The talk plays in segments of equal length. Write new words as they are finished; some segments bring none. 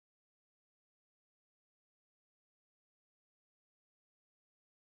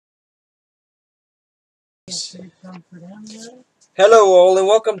Hello all, and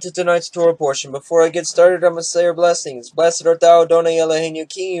welcome to tonight's Torah portion. Before I get started, I must say our blessings. Blessed art thou, Adonai Eloheinu, King of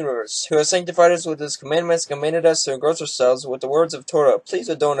the universe, who has sanctified us with his commandments, commanded us to engross ourselves with the words of Torah. Please,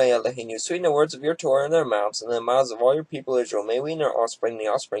 Adonai Eloheinu, sweeten the words of your Torah in their mouths, and in the mouths of all your people Israel. May we and our offspring, the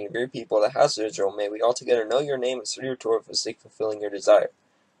offspring of your people, the house of Israel, may we altogether know your name and study your Torah for the sake of fulfilling your desire.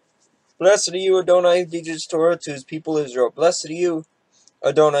 Blessed are you, Adonai, who teaches Torah to his people Israel. Blessed are you,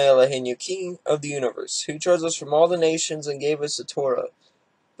 Adonai Eloheinu, King of the universe, who chose us from all the nations and gave us the Torah.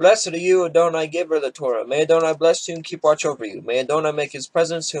 Blessed are you, Adonai, giver of the Torah. May Adonai bless you and keep watch over you. May Adonai make his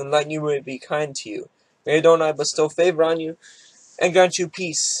presence to enlighten you and be kind to you. May Adonai bestow favor on you and grant you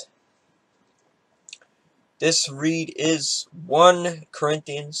peace. This read is 1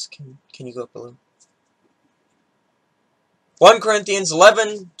 Corinthians. Can you go up a little? 1 Corinthians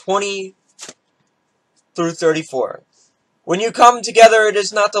 11:20 through 34. When you come together, it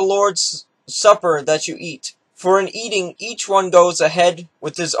is not the Lord's supper that you eat. For in eating, each one goes ahead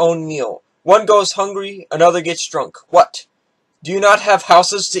with his own meal. One goes hungry, another gets drunk. What? Do you not have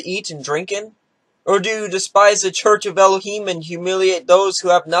houses to eat and drink in? Or do you despise the church of Elohim and humiliate those who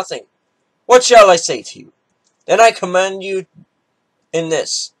have nothing? What shall I say to you? Then I command you in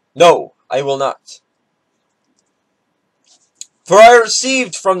this. No, I will not. For I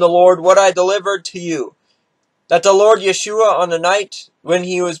received from the Lord what I delivered to you, that the Lord Yeshua on the night when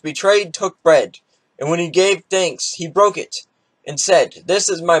he was betrayed took bread, and when he gave thanks, he broke it, and said, This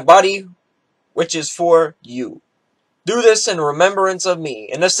is my body, which is for you. Do this in remembrance of me.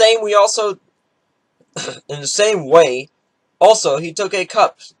 In the same way, also he took a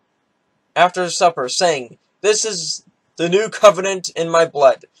cup after supper, saying, This is the new covenant in my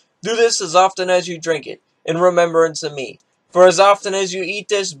blood. Do this as often as you drink it, in remembrance of me. For as often as you eat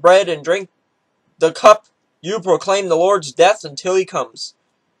this bread and drink the cup, you proclaim the Lord's death until he comes.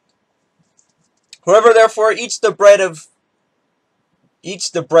 Whoever therefore eats the bread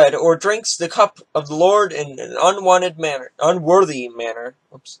or drinks the cup of the Lord in an unworthy manner,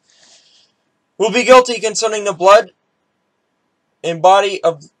 will be guilty concerning the blood and body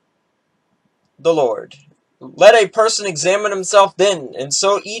of the Lord. Let a person examine himself then, and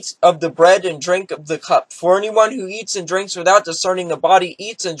so eat of the bread and drink of the cup. For anyone who eats and drinks without discerning the body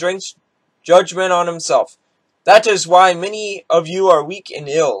eats and drinks judgment on himself. That is why many of you are weak and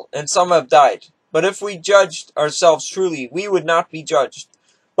ill, and some have died. But if we judged ourselves truly, we would not be judged.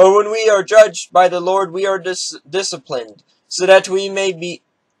 But when we are judged by the Lord, we are disciplined, so that we may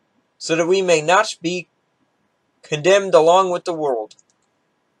not be condemned along with the world.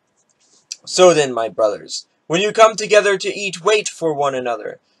 So then, my brothers, when you come together to eat, wait for one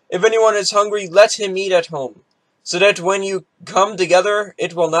another. If anyone is hungry, let him eat at home, so that when you come together,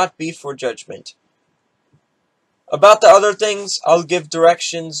 it will not be for judgment. About the other things, I'll give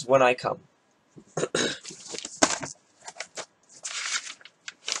directions when I come.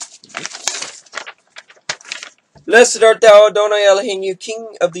 Blessed art thou, Adonai Eloheinu,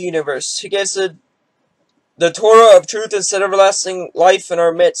 King of the universe, who gives the Torah of truth and set everlasting life in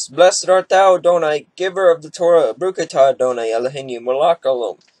our midst. Blessed art thou, Adonai, giver of the Torah. Baruch atah Adonai Eloheinu, Malach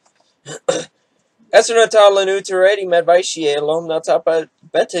Alom. Esernatah lanu teredi medvaishie Alom natapa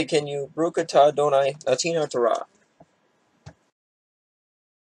betekenu. Baruch atah Adonai, Latina Torah.